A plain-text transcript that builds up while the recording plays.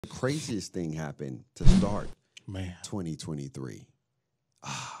The craziest thing happened to start Man. 2023.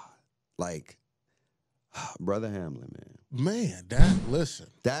 Like, Brother Hamlin, man. Man, listen.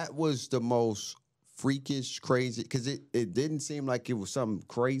 That was the most freakish, crazy, because it didn't seem like it was something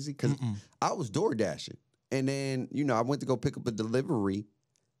crazy, because I was door dashing. And then, I went to go pick up a delivery,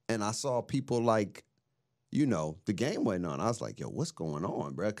 and I saw people like, the game went on. I was like, yo, what's going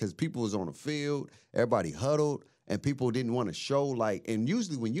on, bro? Because people was on the field, everybody huddled, and people didn't want to show, and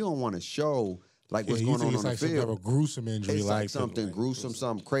usually when you don't want to show, what's going on the field. Some type of gruesome injury. It's like something gruesome,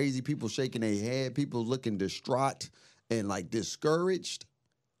 something crazy. People shaking their head, people looking distraught and, discouraged.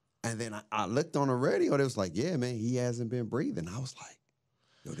 And then I looked on the radio, and it was like, yeah, man, he hasn't been breathing. I was like,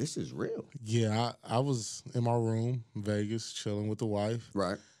 yo, this is real. Yeah, I was in my room in Vegas chilling with the wife.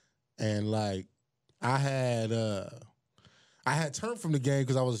 Right. And, I had turned from the game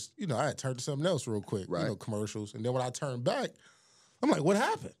because I was, I had turned to something else real quick, right. Commercials. And then when I turned back, I'm like, what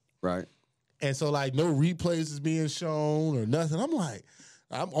happened? Right. And so, no replays is being shown or nothing. I'm like,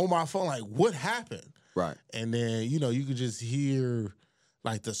 I'm on my phone, what happened? Right. And then, you could just hear,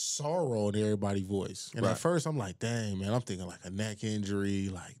 the sorrow in everybody's voice. And right. at first, I'm like, dang, man, I'm thinking, a neck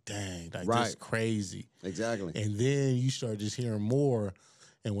injury, dang, right. this crazy. Exactly. And then you start just hearing more.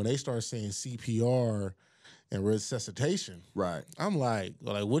 And when they start saying CPR and resuscitation, right, I'm like,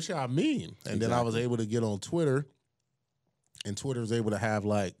 what y'all mean? And then I was able to get on Twitter, and Twitter was able to have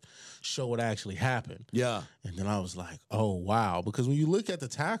show what actually happened. Yeah. And then I was like, oh wow, because when you look at the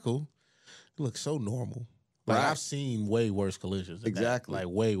tackle, it looks so normal. Right. I've seen way worse collisions. Exactly.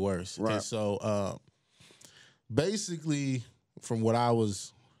 Way worse. Right. And so basically, from what I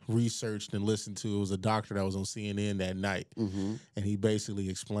was researched and listened to, it was a doctor that was on CNN that night, and he basically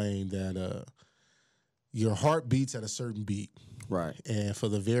explained that your heart beats at a certain beat, right? And for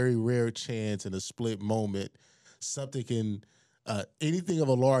the very rare chance in a split moment, something can anything of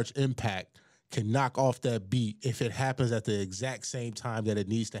a large impact can knock off that beat if it happens at the exact same time that it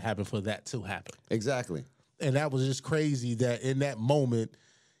needs to happen for that to happen. Exactly. And that was just crazy that in that moment,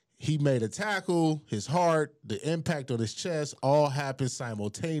 he made a tackle, his heart, the impact on his chest, all happened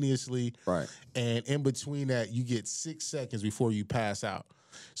simultaneously. Right. And in between that, you get 6 seconds before you pass out.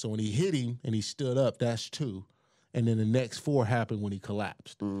 So when he hit him and he stood up, that's 2. And then the next 4 happened when he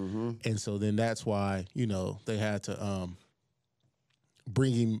collapsed. And so then that's why, they had to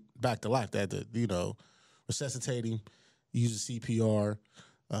bring him back to life. They had to, resuscitate him, use the CPR.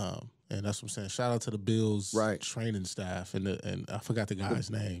 And that's what I'm saying. Shout out to the Bills training staff and I forgot the guy's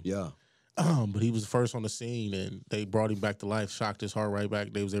name. Yeah. But he was the first on the scene, and they brought him back to life, shocked his heart right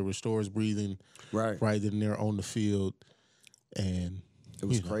back. They was able to restore his breathing right then and there on the field. And it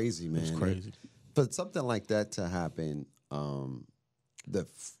was crazy, man. It was crazy. For something like that to happen,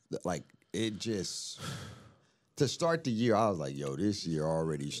 it just to start the year, I was like, yo, this year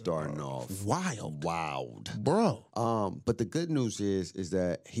already starting off wild, bro. But the good news is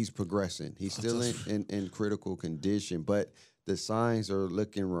that he's progressing. He's still in critical condition, but the signs are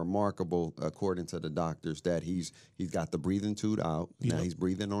looking remarkable according to the doctors that he's got the breathing tube out. Now he's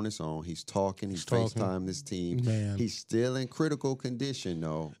breathing on his own. He's talking. He's FaceTime this team. Man. He's still in critical condition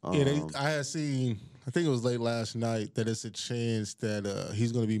though. I had seen, I think it was late last night, that it's a chance that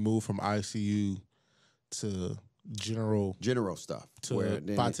he's going to be moved from ICU to general stuff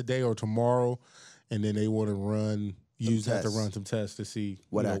by today or tomorrow, and then they want to have to run some tests to see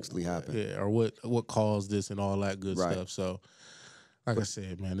what actually happened, or what caused this and all that good stuff. So, I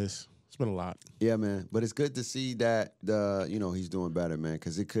said, man, it's been a lot. Yeah, man, but it's good to see that he's doing better, man,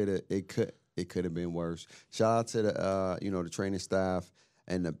 because it could have been worse. Shout out to the training staff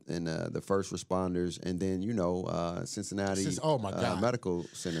and the first responders, and then Cincinnati Medical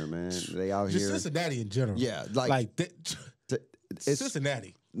Center, man. They out here. Cincinnati in general. Yeah, it's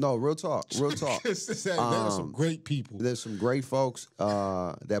Cincinnati. No, real talk. There's some great people. There's some great folks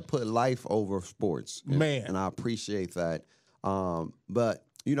that put life over sports, and I appreciate that. But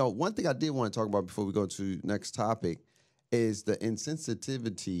one thing I did want to talk about before we go to next topic is the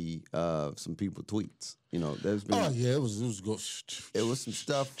insensitivity of some people tweets. There's been it was some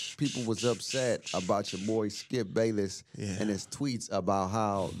stuff. People was upset about your boy Skip Bayless and his tweets about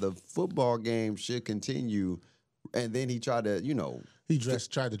how the football game should continue, and then he tried to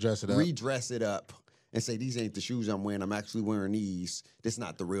tried to dress it up, redress it up, and say these ain't the shoes I'm wearing. I'm actually wearing these. This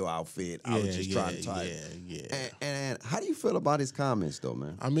not the real outfit. I was just trying to type. And how do you feel about his comments though,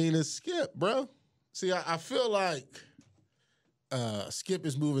 man? I mean, it's Skip, bro. See, I feel like Skip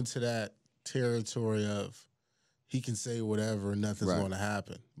is moving to that territory of he can say whatever and nothing's going to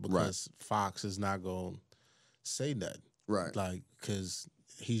happen because Fox is not going to say nothing. Right. Because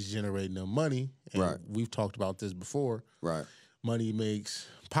he's generating them money. And we've talked about this before. Right. money makes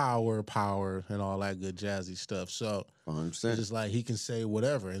power, and all that good jazzy stuff. So 100%. it's just like he can say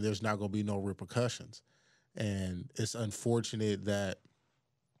whatever, and there's not going to be no repercussions. And it's unfortunate that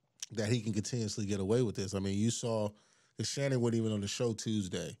he can continuously get away with this. I mean, you saw that Shannon wasn't even on the show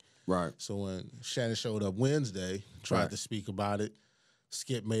Tuesday. Right. So when Shannon showed up Wednesday, tried to speak about it,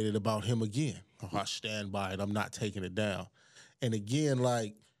 Skip made it about him again. Oh, I stand by it. I'm not taking it down. And again,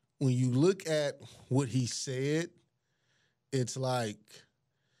 like, when you look at what he said, it's like,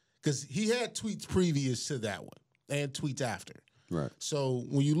 because he had tweets previous to that one and tweets after. Right. So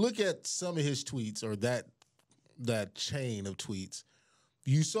when you look at some of his tweets or that chain of tweets,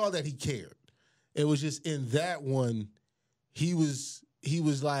 you saw that he cared. It was just in that one, he was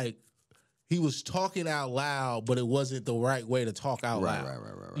talking out loud, but it wasn't the right way to talk out loud.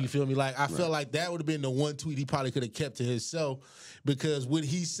 Right. You feel me? Like, I felt like that would have been the one tweet he probably could have kept to himself, because what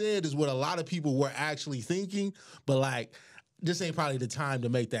he said is what a lot of people were actually thinking, but like, this ain't probably the time to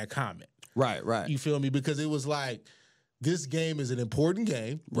make that comment. Right. You feel me? Because it was like, this game is an important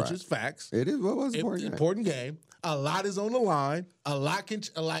game, which is facts. It is. What was important game? A lot is on the line. A lot can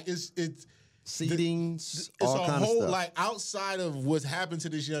it's seedings, it's all a kind whole of stuff. like, outside of what's happened to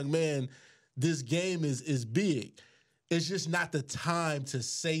this young man, this game is big. It's just not the time to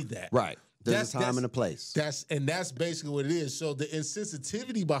say that. Right. There's a time and a place. That's basically what it is. So the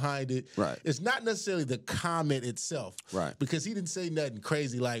insensitivity behind it is not necessarily the comment itself. Right. Because he didn't say nothing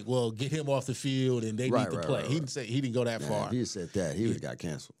crazy like, well, get him off the field and they need to play. He didn't go that far. If he said that, he would have got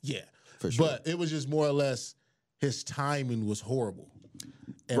canceled. Yeah. For sure. But it was just more or less his timing was horrible.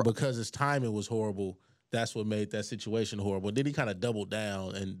 And because his timing was horrible, that's what made that situation horrible. Then he kind of doubled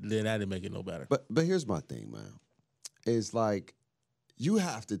down, and then that didn't make it no better. But here's my thing, man. It's like, you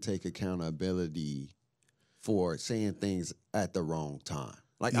have to take accountability for saying things at the wrong time.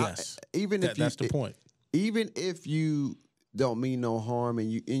 Like, yes. That's the point. Even if you don't mean no harm and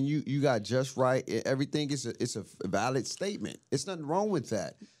you got just right, everything is a valid statement. It's nothing wrong with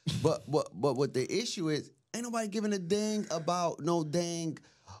that. But what the issue is, ain't nobody giving a dang about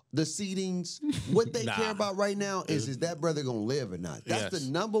the seedings. What they care about right now is that brother gonna live or not. That's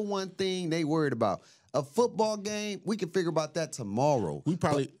the number one thing they worried about. A football game, we can figure about that tomorrow. We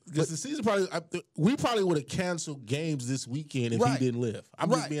probably, because the season we probably would have canceled games this weekend if he didn't live.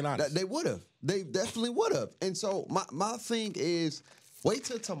 I'm just being honest. They would have. They definitely would have. And so my thing is, wait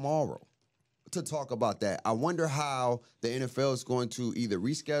till tomorrow to talk about that. I wonder how the NFL is going to either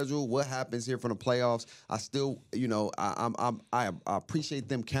reschedule, what happens here from the playoffs. I still, I appreciate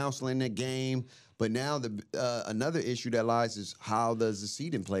them counseling the game. But now another issue that lies is, how does the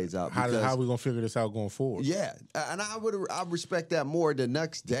seeding plays out? How are we gonna figure this out going forward? Yeah, and I respect that more the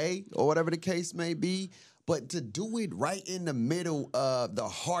next day or whatever the case may be. But to do it right in the middle of the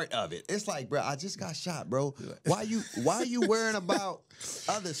heart of it, it's like, bro, I just got shot, bro. Why you worrying about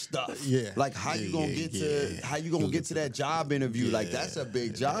other stuff? Yeah, like how you gonna get to that job interview? Yeah. Like, that's a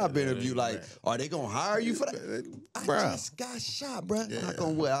big job interview. Like, are they gonna hire you for that? I just got shot, bro. Yeah. I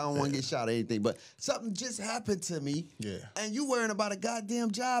don't want to get shot or anything, but something just happened to me. Yeah, and you worrying about a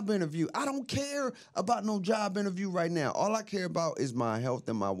goddamn job interview? I don't care about no job interview right now. All I care about is my health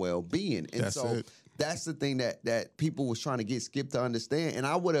and my well-being, and that's so. That's the thing that people was trying to get Skip to understand, and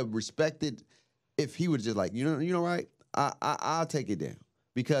I would have respected if he would just like, right? I'll take it down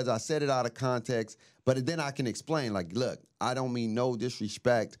because I said it out of context, but then I can explain, like, look, I don't mean no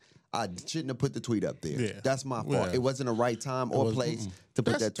disrespect. I shouldn't have put the tweet up there. Yeah. That's my fault. Yeah. It wasn't the right time or place to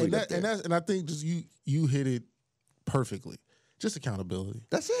put that tweet up there. And I think just you hit it perfectly. Just accountability.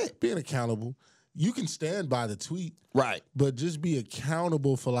 That's it. Being accountable. You can stand by the tweet. Right. But just be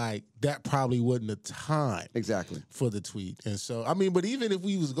accountable for, like, that probably wasn't the time. Exactly. For the tweet. And so, I mean, but even if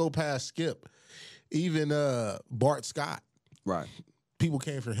we was go past Skip, even Bart Scott. Right. People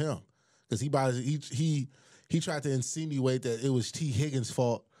came for him. Because he tried to insinuate that it was T. Higgins'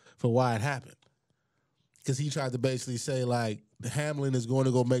 fault for why it happened. Because he tried to basically say, like, Hamlin is going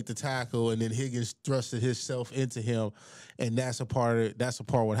to go make the tackle, and then Higgins thrusted himself into him, and that's a part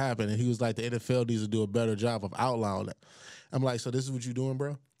what happened. And he was like, the NFL needs to do a better job of outlining it. I'm like, so this is what you're doing,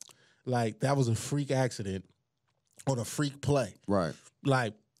 bro? Like, that was a freak accident on a freak play. Right.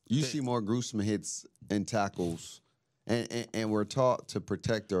 Like, you see more gruesome hits and tackles, and we're taught to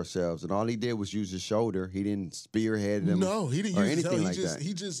protect ourselves. And all he did was use his shoulder. He didn't spearhead him. No, he didn't use anything like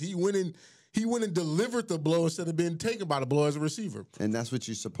that. He went and delivered the blow instead of being taken by the blow as a receiver. And that's what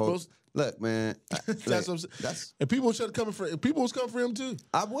you're supposed to. Look, man. That's what I'm saying. And people was coming for him too.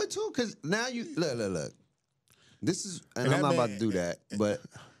 I would too, because now you look. This is, and I'm not about to do that, but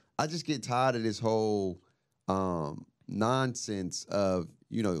I just get tired of this whole nonsense of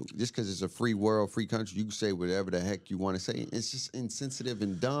just because it's a free world, free country, you can say whatever the heck you want to say. It's just insensitive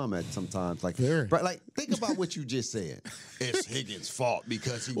and dumb at sometimes. Like, but like, think about what you just said. It's Higgins' fault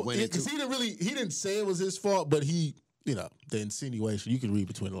because he went into. He didn't say it was his fault, but the insinuation, you can read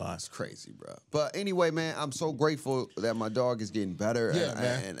between the lines. It's crazy, bro. But anyway, man, I'm so grateful that my dog is getting better. Yeah,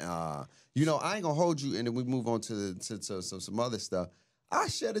 man. And I ain't gonna hold you, and then we move on to some other stuff. I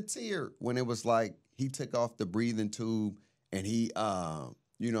shed a tear when it was like he took off the breathing tube and he,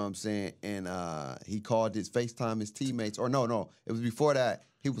 you know what I'm saying, and he called FaceTime his teammates. Or no, it was before that.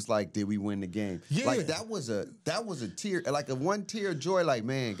 He was like, "Did we win the game?" Yeah. Like that was a tear, like a one tear of joy. Like,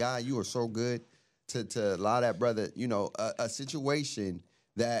 man, God, you are so good to allow that brother. A situation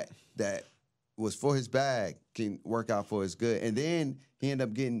that was for his bag can work out for his good, and then he ended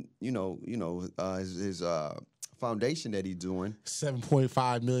up getting his foundation that he's doing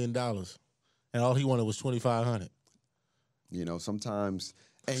 $7.5 million, and all he wanted was $2,500. Sometimes,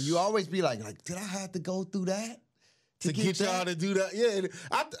 and you always be like, did I have to go through that to get y'all to do that? Yeah,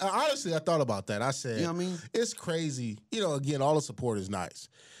 I honestly thought about that. I said, you know what I mean? It's crazy. Again, all the support is nice,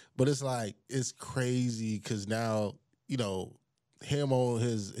 but it's like it's crazy because now him on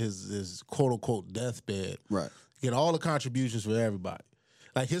his quote unquote deathbed, right? Get all the contributions for everybody.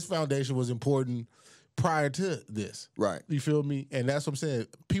 Like his foundation was important prior to this, right? You feel me? And that's what I'm saying.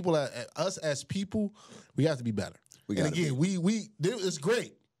 People, us as people, we have to be better. And again, it's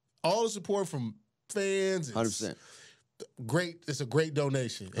great. All the support from fans. 100%. Great. It's a great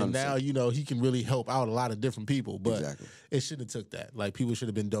donation. And 100%. Now, he can really help out a lot of different people. But it shouldn't have took that. Like, people should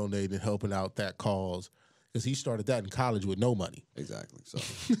have been donating and helping out that cause. Because he started that in college with no money. Exactly. So,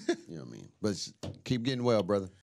 you know what I mean? But keep getting well, brother.